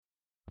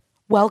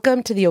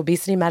Welcome to the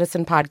Obesity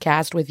Medicine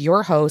Podcast with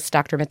your host,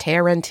 Dr.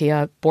 Matea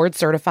Rentia, board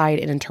certified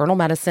in internal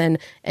medicine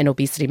and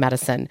obesity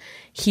medicine.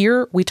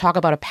 Here, we talk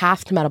about a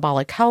path to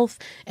metabolic health,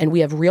 and we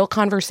have real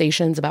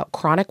conversations about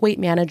chronic weight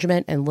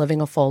management and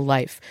living a full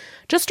life.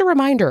 Just a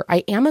reminder,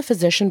 I am a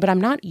physician, but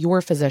I'm not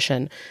your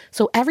physician.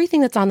 So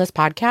everything that's on this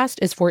podcast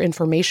is for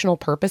informational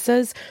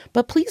purposes,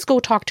 but please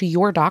go talk to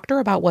your doctor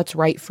about what's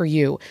right for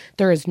you.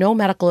 There is no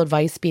medical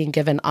advice being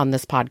given on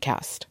this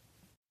podcast.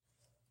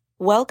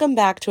 Welcome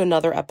back to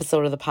another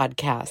episode of the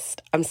podcast.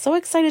 I'm so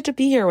excited to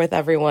be here with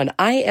everyone.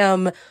 I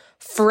am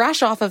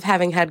fresh off of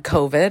having had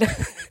COVID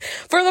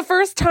for the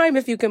first time,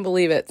 if you can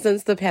believe it,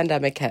 since the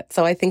pandemic hit.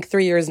 So I think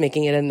 3 years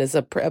making it in is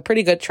a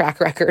pretty good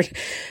track record.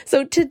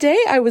 So today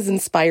I was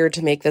inspired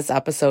to make this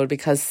episode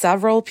because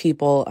several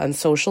people on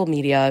social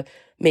media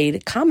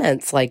made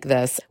comments like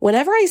this.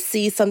 Whenever I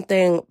see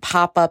something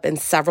pop up in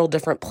several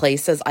different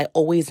places, I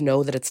always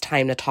know that it's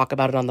time to talk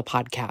about it on the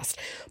podcast.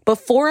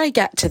 Before I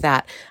get to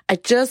that, I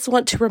just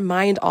want to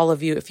remind all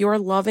of you, if you are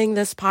loving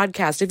this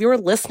podcast, if you are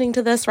listening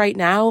to this right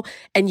now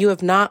and you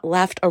have not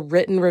left a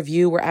written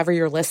review wherever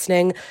you're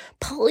listening,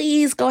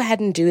 please go ahead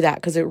and do that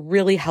because it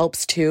really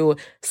helps to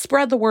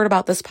spread the word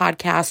about this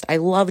podcast. I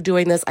love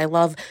doing this. I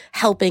love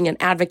helping and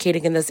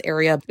advocating in this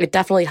area. It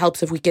definitely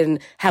helps if we can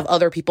have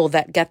other people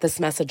that get this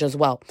message as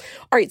well. All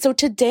right, so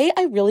today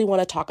I really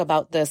want to talk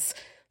about this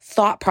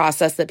thought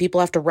process that people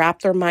have to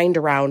wrap their mind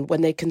around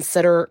when they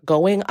consider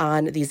going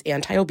on these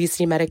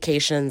anti-obesity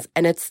medications.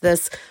 And it's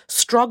this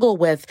struggle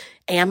with,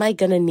 am I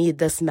going to need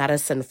this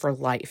medicine for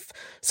life?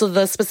 So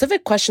the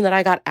specific question that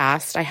I got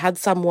asked, I had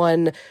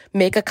someone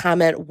make a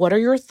comment, what are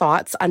your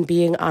thoughts on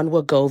being on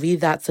Wegovy?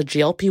 That's a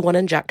GLP-1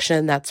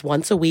 injection that's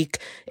once a week.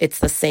 It's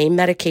the same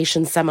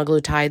medication,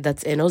 semaglutide,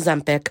 that's in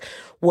Ozempic.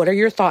 What are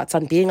your thoughts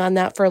on being on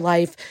that for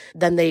life?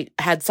 Then they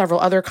had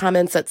several other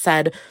comments that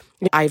said,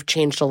 I've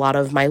changed a lot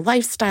of my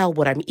lifestyle,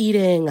 what I'm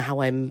eating,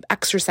 how I'm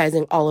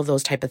exercising, all of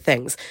those type of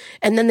things.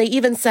 And then they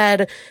even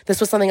said, this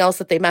was something else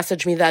that they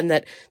messaged me then,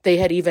 that they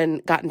had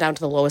even gotten down to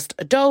the lowest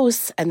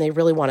dose and they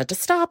really wanted to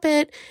stop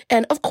it.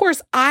 And of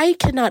course, I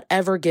cannot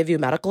ever give you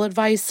medical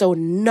advice. So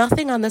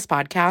nothing on this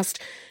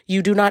podcast.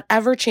 You do not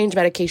ever change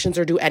medications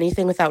or do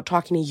anything without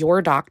talking to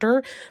your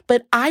doctor.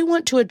 But I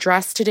want to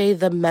address today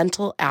the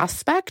mental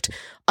aspect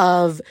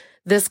of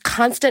this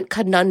constant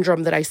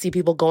conundrum that I see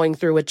people going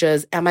through, which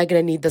is, am I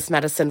going to need this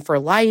medicine for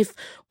life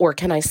or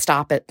can I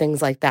stop it?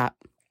 Things like that.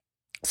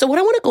 So what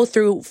I want to go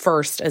through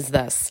first is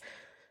this.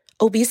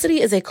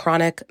 Obesity is a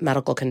chronic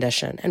medical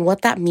condition. And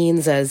what that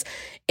means is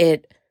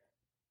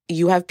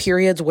you have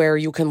periods where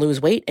you can lose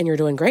weight and you're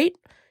doing great.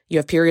 You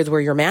have periods where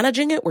you're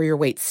managing it, where your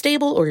weight's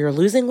stable or you're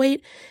losing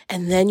weight.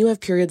 And then you have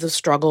periods of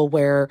struggle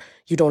where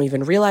you don't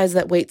even realize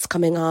that weight's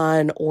coming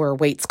on or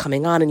weight's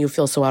coming on and you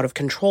feel so out of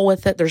control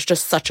with it. There's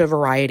just such a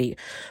variety.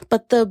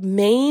 But the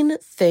main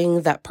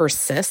thing that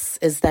persists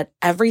is that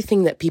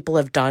everything that people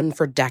have done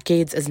for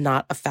decades is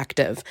not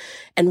effective.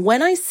 And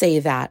when I say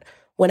that,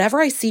 whenever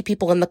I see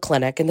people in the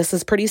clinic, and this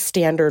is pretty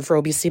standard for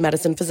obesity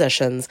medicine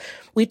physicians,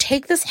 we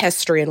take this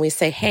history and we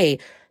say, hey,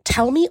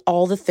 tell me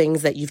all the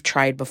things that you've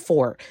tried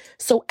before.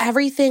 So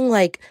everything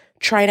like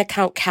trying to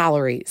count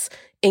calories,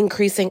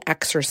 increasing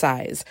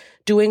exercise,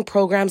 doing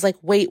programs like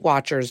Weight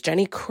Watchers,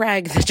 Jenny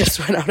Craig that just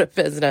went out of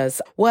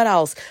business. What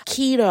else?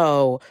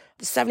 Keto,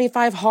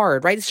 75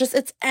 hard, right?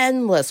 It's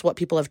endless what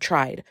people have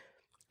tried.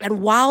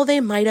 And while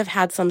they might have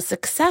had some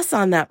success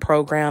on that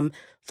program,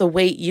 the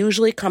weight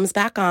usually comes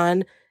back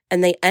on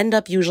and they end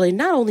up usually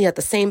not only at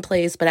the same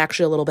place, but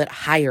actually a little bit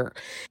higher.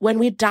 When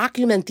we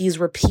document these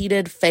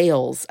repeated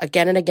fails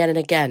again and again and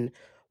again,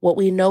 what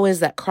we know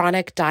is that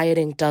chronic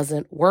dieting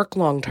doesn't work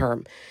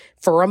long-term.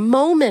 For a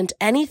moment,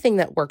 anything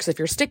that works, if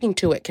you're sticking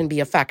to it, can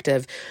be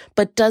effective.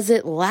 But does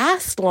it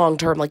last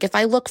long-term? Like if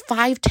I look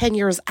 5-10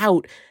 years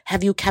out,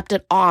 have you kept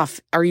it off?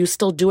 Are you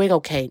still doing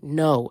okay?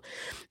 No.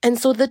 And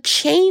so the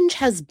change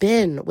has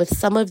been with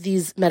some of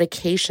these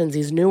medications,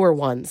 these newer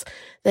ones,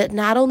 that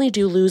not only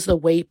do you lose the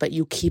weight, but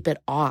you keep it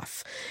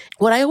off.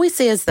 What I always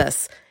say is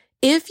this.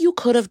 If you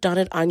could have done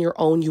it on your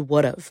own, you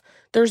would have.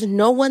 There's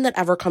no one that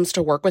ever comes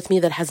to work with me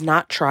that has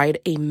not tried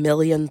a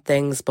million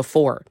things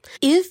before.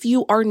 If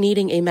you are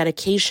needing a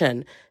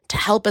medication to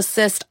help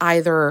assist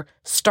either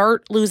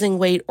start losing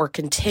weight or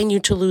continue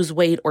to lose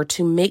weight or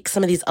to make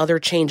some of these other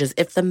changes,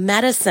 if the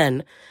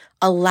medicine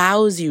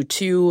allows you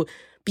to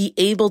be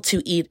able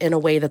to eat in a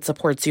way that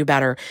supports you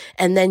better,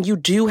 and then you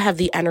do have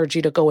the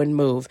energy to go and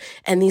move,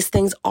 and these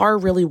things are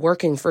really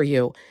working for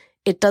you,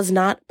 it does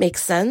not make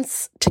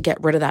sense to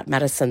get rid of that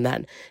medicine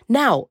then.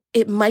 Now,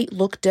 it might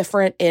look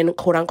different in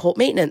quote unquote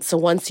maintenance. So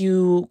once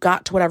you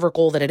got to whatever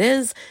goal that it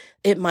is,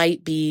 it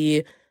might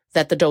be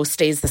that the dose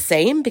stays the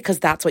same because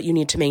that's what you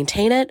need to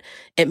maintain it.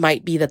 It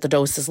might be that the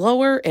dose is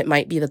lower. It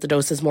might be that the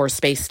dose is more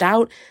spaced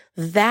out.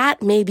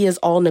 That maybe is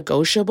all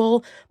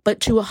negotiable, but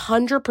to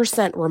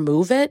 100%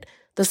 remove it,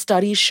 the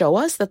studies show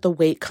us that the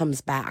weight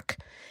comes back.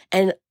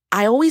 And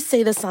I always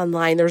say this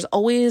online. There's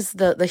always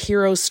the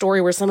hero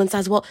story where someone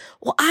says, well,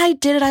 I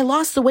did it. I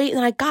lost the weight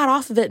and I got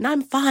off of it and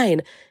I'm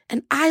fine.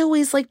 And I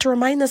always like to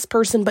remind this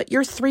person, but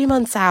you're 3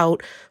 months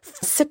out,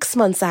 6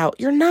 months out.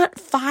 You're not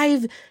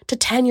 5 to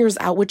 10 years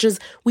out, which is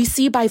we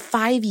see by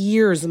 5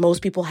 years,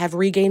 most people have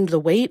regained the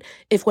weight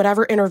if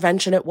whatever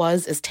intervention it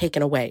was is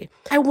taken away.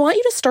 I want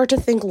you to start to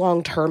think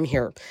long-term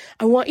here.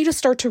 I want you to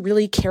start to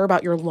really care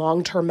about your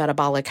long-term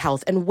metabolic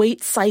health, and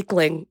weight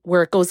cycling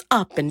where it goes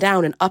up and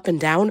down and up and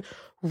down.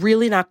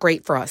 Really not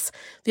great for us.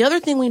 The other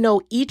thing we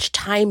know, each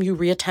time you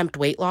reattempt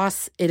weight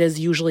loss, it is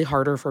usually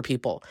harder for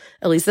people.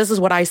 At least this is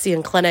what I see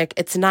in clinic.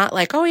 It's not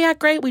like, oh yeah,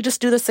 great, we just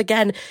do this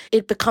again.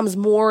 It becomes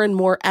more and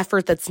more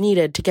effort that's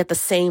needed to get the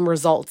same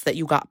results that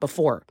you got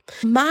before.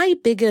 My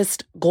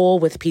biggest goal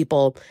with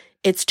people,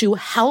 it's to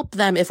help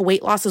them, if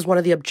weight loss is one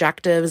of the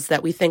objectives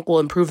that we think will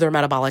improve their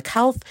metabolic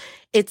health,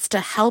 it's to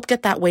help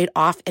get that weight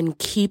off and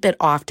keep it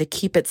off, to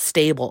keep it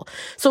stable.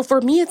 So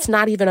for me, it's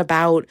not even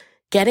about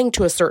getting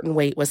to a certain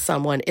weight with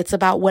someone. It's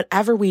about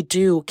whatever we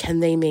do, can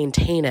they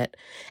maintain it?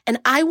 And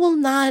I will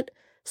not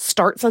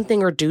start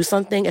something or do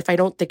something if I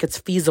don't think it's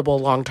feasible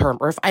long-term,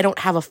 or if I don't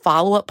have a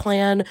follow-up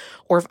plan,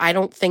 or if I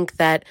don't think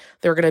that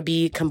they're going to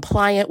be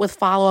compliant with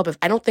follow-up, if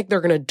I don't think they're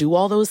going to do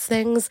all those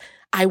things,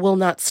 I will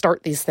not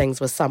start these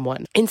things with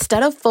someone.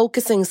 Instead of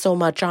focusing so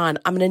much on,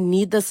 I'm going to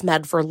need this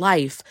med for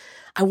life,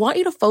 I want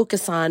you to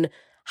focus on,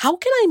 how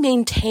can I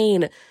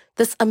maintain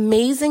this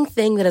amazing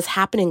thing that is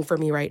happening for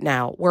me right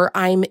now, where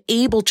I'm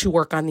able to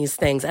work on these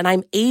things and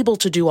I'm able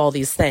to do all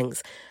these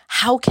things?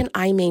 How can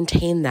I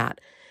maintain that?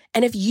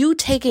 And if you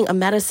taking a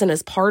medicine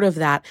is part of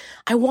that,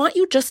 I want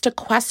you just to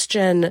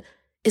question,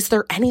 is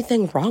there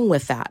anything wrong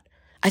with that?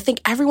 I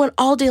think everyone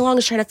all day long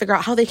is trying to figure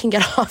out how they can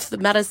get off the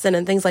medicine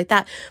and things like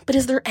that. But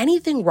is there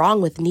anything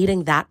wrong with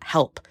needing that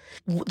help?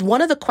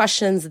 One of the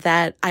questions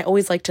that I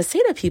always like to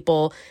say to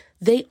people,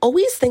 they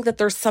always think that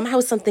there's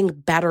somehow something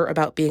better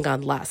about being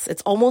on less.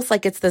 It's almost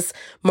like it's this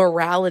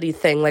morality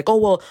thing, like, oh,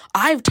 well,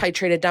 I've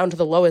titrated down to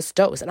the lowest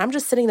dose. And I'm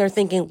just sitting there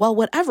thinking, well,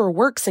 whatever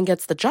works and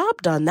gets the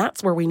job done,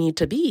 that's where we need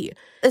to be.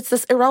 It's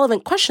this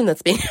irrelevant question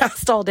that's being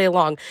asked all day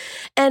long.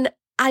 And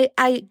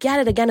I get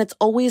it. Again, it's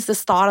always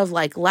this thought of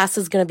like, less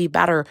is going to be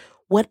better.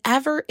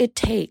 Whatever it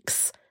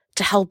takes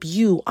to help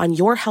you on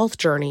your health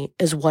journey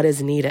is what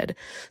is needed.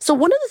 So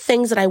one of the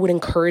things that I would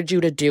encourage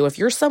you to do, if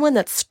you're someone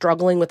that's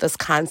struggling with this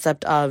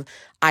concept of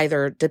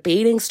either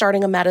debating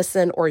starting a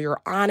medicine, or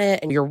you're on it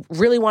and you're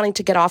really wanting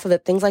to get off of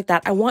it, things like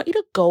that, I want you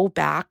to go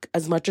back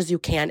as much as you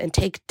can and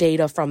take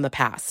data from the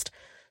past.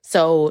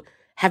 So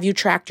have you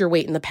tracked your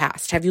weight in the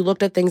past? Have you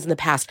looked at things in the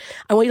past?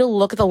 I want you to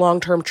look at the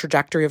long-term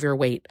trajectory of your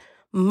weight.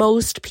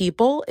 Most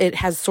people, it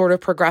has sort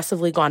of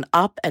progressively gone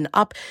up and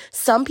up.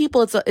 Some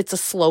people, it's a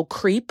slow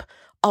creep.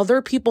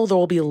 Other people, there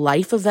will be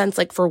life events.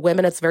 Like for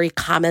women, it's very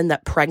common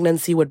that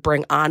pregnancy would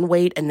bring on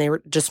weight, and they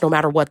were just, no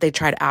matter what they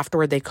tried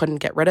afterward, they couldn't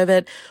get rid of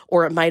it.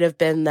 Or it might have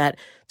been that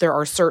there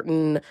are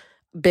certain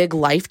big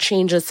life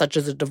changes, such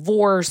as a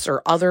divorce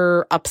or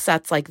other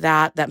upsets like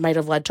that, that might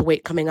have led to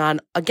weight coming on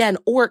again.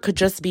 Or it could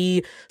just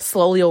be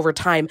slowly over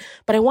time.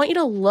 But I want you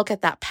to look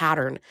at that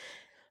pattern.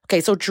 Okay,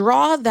 so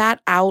draw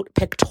that out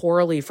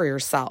pictorially for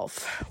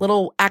yourself.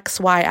 Little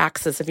XY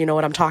axis, if you know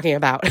what I'm talking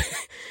about.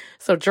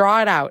 So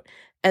draw it out.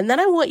 And then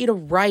I want you to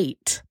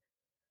write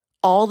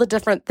all the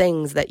different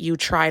things that you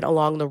tried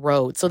along the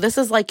road. So this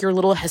is like your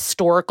little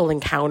historical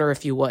encounter,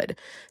 if you would.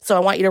 So I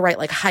want you to write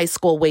like high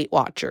school Weight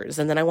Watchers.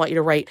 And then I want you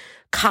to write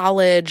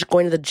college,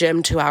 going to the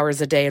gym 2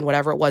 hours a day and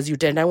whatever it was you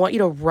did. And I want you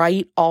to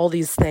write all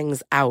these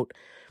things out.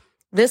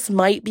 This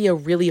might be a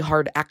really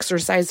hard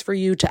exercise for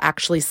you to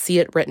actually see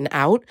it written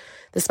out.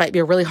 This might be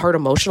a really hard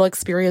emotional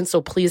experience.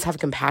 So please have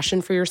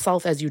compassion for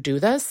yourself as you do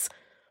this.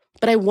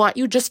 But I want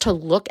you just to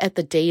look at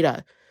the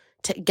data,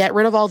 to get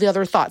rid of all the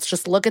other thoughts.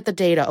 Just look at the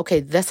data. Okay,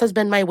 this has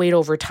been my weight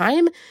over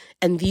time,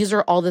 and these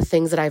are all the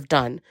things that I've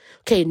done.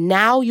 Okay,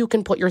 now you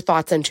can put your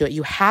thoughts into it.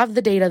 You have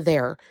the data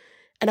there.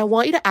 And I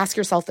want you to ask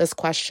yourself this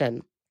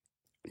question.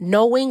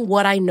 Knowing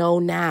what I know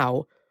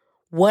now,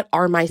 what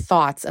are my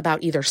thoughts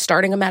about either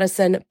starting a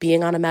medicine,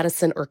 being on a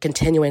medicine, or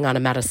continuing on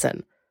a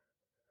medicine?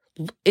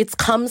 It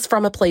comes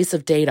from a place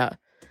of data.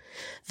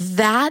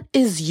 That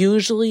is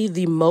usually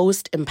the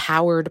most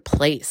empowered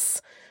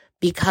place,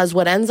 because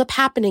what ends up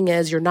happening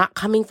is you're not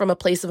coming from a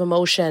place of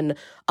emotion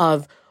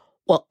of,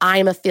 well,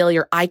 I'm a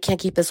failure, I can't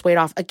keep this weight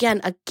off.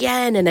 Again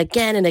and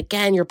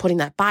again, you're putting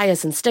that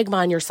bias and stigma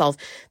on yourself.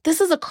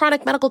 This is a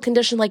chronic medical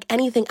condition like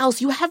anything else.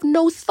 You have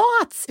no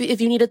thoughts if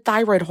you need a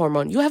thyroid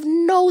hormone. You have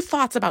no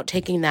thoughts about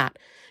taking that.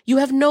 You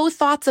have no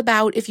thoughts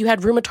about if you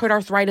had rheumatoid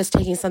arthritis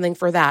taking something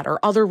for that, or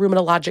other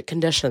rheumatologic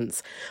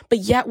conditions. But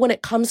yet when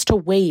it comes to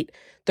weight,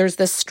 there's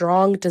this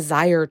strong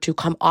desire to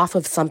come off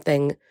of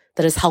something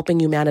that is helping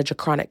you manage a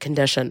chronic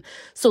condition.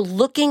 So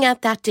looking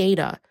at that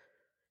data,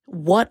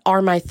 what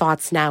are my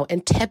thoughts now?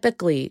 And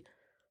typically,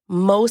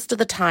 most of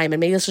the time, and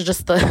maybe this is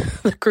just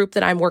the group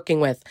that I'm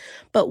working with,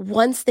 but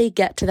once they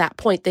get to that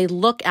point, they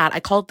look at, I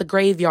call it the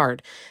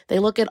graveyard. They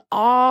look at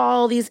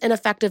all these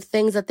ineffective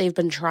things that they've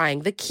been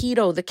trying, the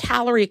keto, the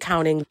calorie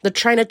counting, the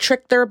trying to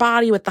trick their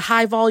body with the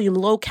high volume,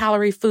 low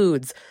calorie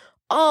foods,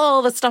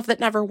 all the stuff that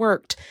never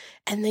worked.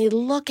 And they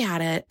look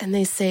at it and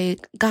they say,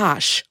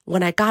 gosh,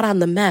 when I got on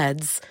the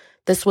meds,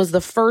 this was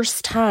the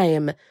first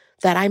time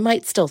that I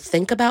might still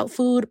think about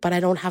food, but I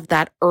don't have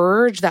that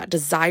urge, that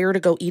desire to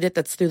go eat it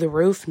that's through the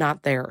roof,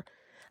 not there.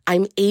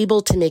 I'm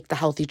able to make the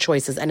healthy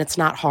choices and it's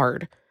not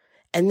hard.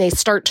 And they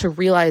start to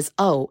realize,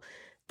 oh,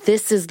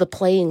 this is the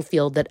playing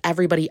field that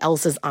everybody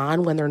else is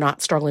on when they're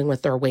not struggling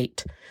with their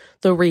weight.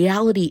 The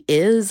reality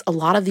is a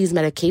lot of these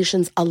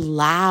medications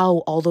allow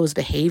all those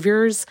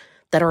behaviors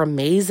that are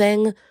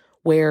amazing,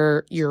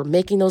 where you're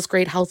making those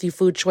great healthy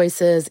food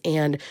choices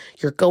and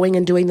you're going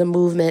and doing the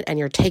movement and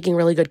you're taking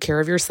really good care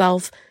of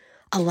yourself.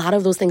 A lot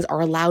of those things are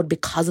allowed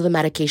because of the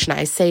medication.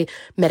 I say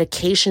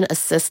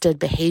medication-assisted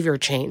behavior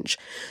change.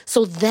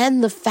 So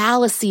then the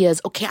fallacy is,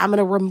 okay, I'm going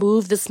to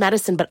remove this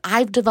medicine, but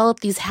I've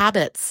developed these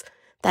habits.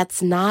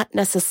 That's not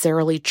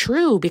necessarily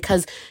true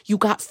because you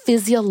got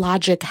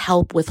physiologic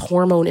help with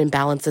hormone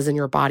imbalances in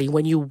your body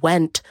when you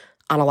went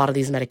on a lot of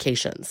these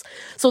medications.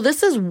 So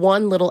this is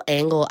one little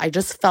angle. I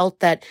just felt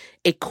that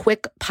a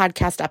quick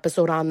podcast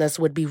episode on this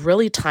would be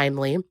really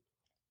timely.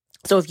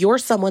 So if you're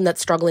someone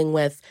that's struggling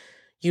with,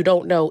 you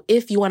don't know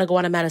if you want to go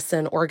on a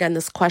medicine, or again,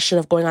 this question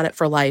of going on it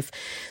for life.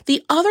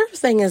 The other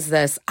thing is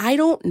this, I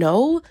don't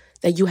know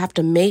that you have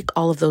to make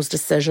all of those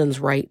decisions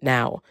right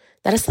now.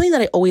 That is something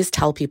that I always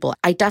tell people.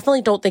 I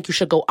definitely don't think you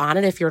should go on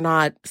it if you're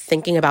not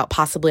thinking about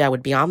possibly I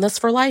would be on this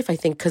for life. I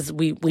think because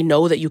we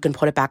know that you can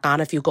put it back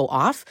on if you go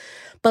off.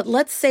 But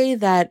let's say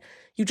that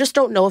you just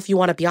don't know if you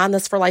want to be on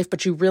this for life,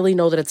 but you really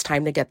know that it's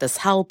time to get this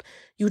help.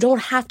 You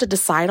don't have to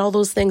decide all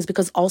those things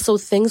because also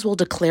things will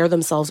declare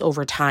themselves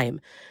over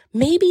time.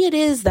 Maybe it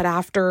is that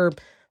after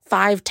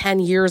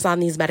 5-10 years on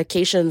these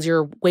medications,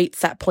 your weight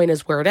set point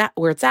is where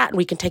it's at, and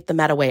we can take the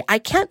med away. I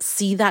can't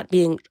see that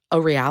being a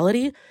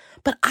reality,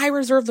 but I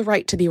reserve the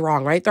right to be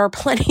wrong, right? There are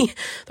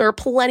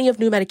plenty of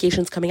new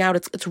medications coming out.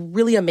 It's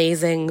really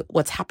amazing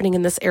what's happening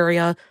in this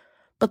area.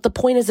 But the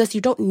point is this,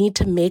 you don't need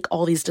to make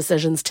all these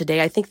decisions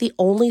today. I think the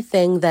only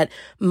thing that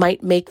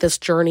might make this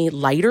journey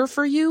lighter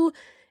for you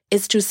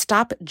is to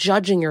stop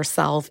judging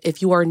yourself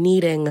if you are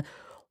needing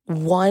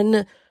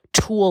one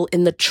tool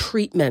in the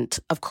treatment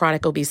of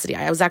chronic obesity.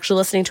 I was actually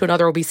listening to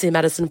another obesity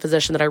medicine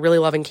physician that I really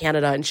love in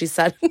Canada, and she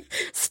said,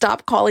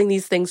 stop calling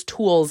these things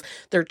tools,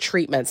 they're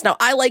treatments. Now,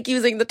 I like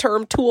using the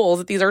term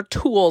tools. These are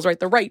tools, right?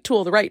 The right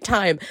tool, the right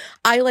time.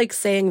 I like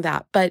saying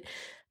that, but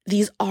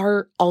these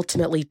are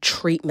ultimately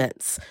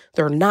treatments.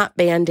 They're not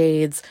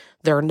Band-Aids.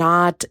 They're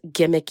not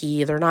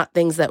gimmicky. They're not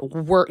things that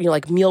work,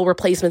 like meal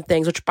replacement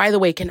things, which by the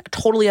way, can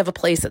totally have a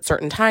place at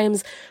certain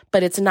times,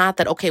 but it's not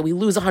that, okay, we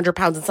lose 100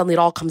 pounds and suddenly it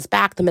all comes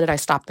back the minute I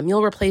stop the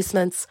meal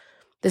replacements.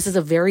 This is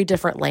a very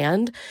different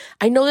land.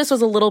 I know this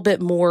was a little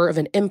bit more of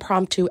an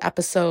impromptu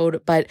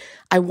episode, but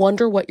I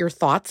wonder what your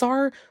thoughts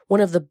are. One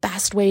of the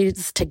best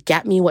ways to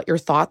get me what your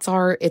thoughts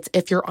are, it's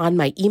if you're on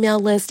my email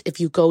list. If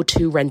you go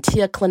to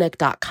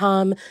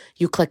rentiaclinic.com,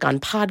 you click on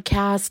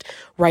podcast,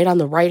 right on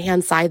the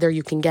right-hand side there,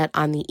 you can get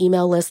on the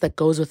email list that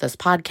goes with this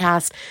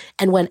podcast.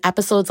 And when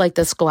episodes like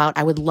this go out,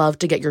 I would love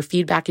to get your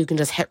feedback. You can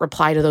just hit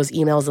reply to those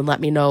emails and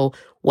let me know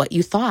what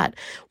you thought.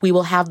 We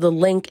will have the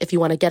link if you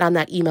want to get on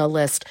that email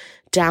list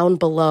down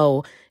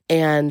below.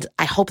 And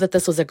I hope that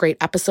this was a great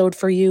episode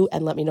for you,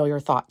 and let me know your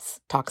thoughts.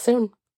 Talk soon.